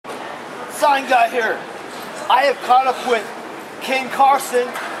sign guy here. I have caught up with King Carson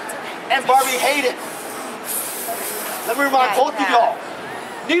and Barbi Hayden. Let me remind both of y'all,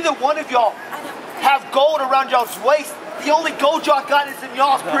 neither one of y'all have gold around y'all's waist. The only gold y'all got is in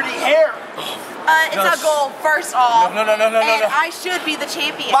y'all's pretty hair. It's not gold, first off. No. And I should be the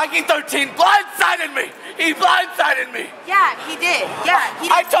champion. Mikey 13 blindsided me. He blindsided me. Yeah, he did. Yeah, he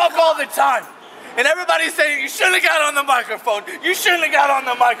did. I talk all the time. And everybody's saying, you shouldn't have got on the microphone. You shouldn't have got on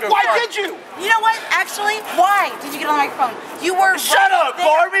the microphone. Why did you? You know what? Actually, why did you get on the microphone? You were Shut up,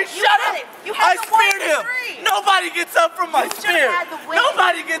 Barbi. Shut up. You had I the 1, speared 2, him. 3. Nobody gets up from my spear. Had the win.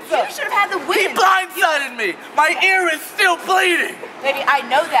 Nobody gets up. You should have had the win. He blindsided me. My ear is still bleeding. Baby, I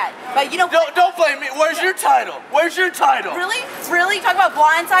know that. But you know Don't blame me. Where's your title? Where's your title? Really? Really? Talk about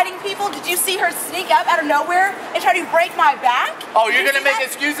blindsiding people? Did you see her sneak up out of nowhere and try to break my back? Oh, you're gonna make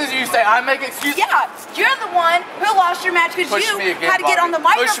excuses? You say I make excuses? Yeah, you're the one who lost your match because you had to get on the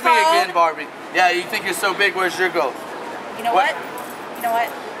microphone. Push me again, Barbi. Yeah, you think you're so big, where's your goal? You know what? You know what,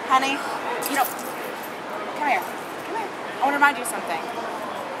 honey? You know, come here. Come here. I want to remind you of something.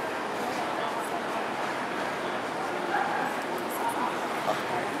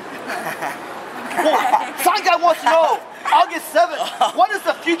 Sign guy wants to know, August 7th, what is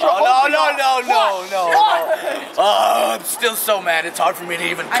the future hold for y'all? No. Oh, I'm still so mad. It's hard for me to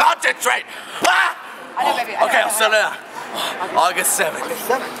even concentrate. Ah! I know, baby. Okay, I'll settle down. August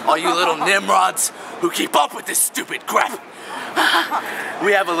 7th. All you little nimrods who keep up with this stupid crap.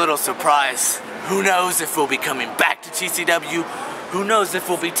 We have a little surprise. Who knows if we'll be coming back to TCW? Who knows if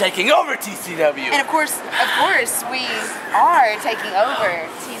we'll be taking over TCW? And of course, we are taking over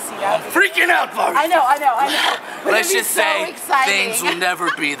TCW. I'm freaking out, Barbi. I know. Let's just say things will never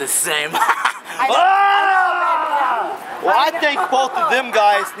be the same. Well, I think both of them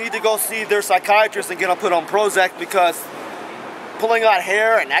guys need to go see their psychiatrist and get them put on Prozac because pulling out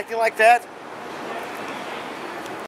hair and acting like that,